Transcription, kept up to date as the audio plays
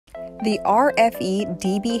The RFE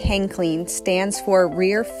DB hang clean stands for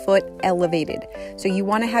rear foot elevated. So you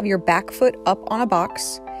want to have your back foot up on a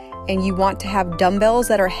box, and you want to have dumbbells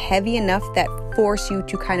that are heavy enough that force you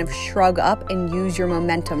to kind of shrug up and use your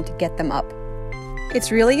momentum to get them up. It's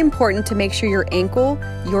really important to make sure your ankle,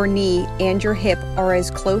 your knee, and your hip are as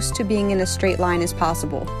close to being in a straight line as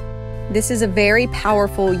possible. This is a very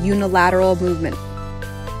powerful unilateral movement.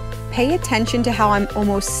 Pay attention to how I'm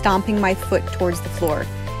almost stomping my foot towards the floor.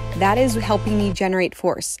 That is helping me generate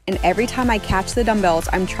force, and every time I catch the dumbbells,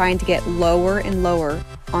 I'm trying to get lower and lower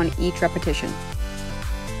on each repetition.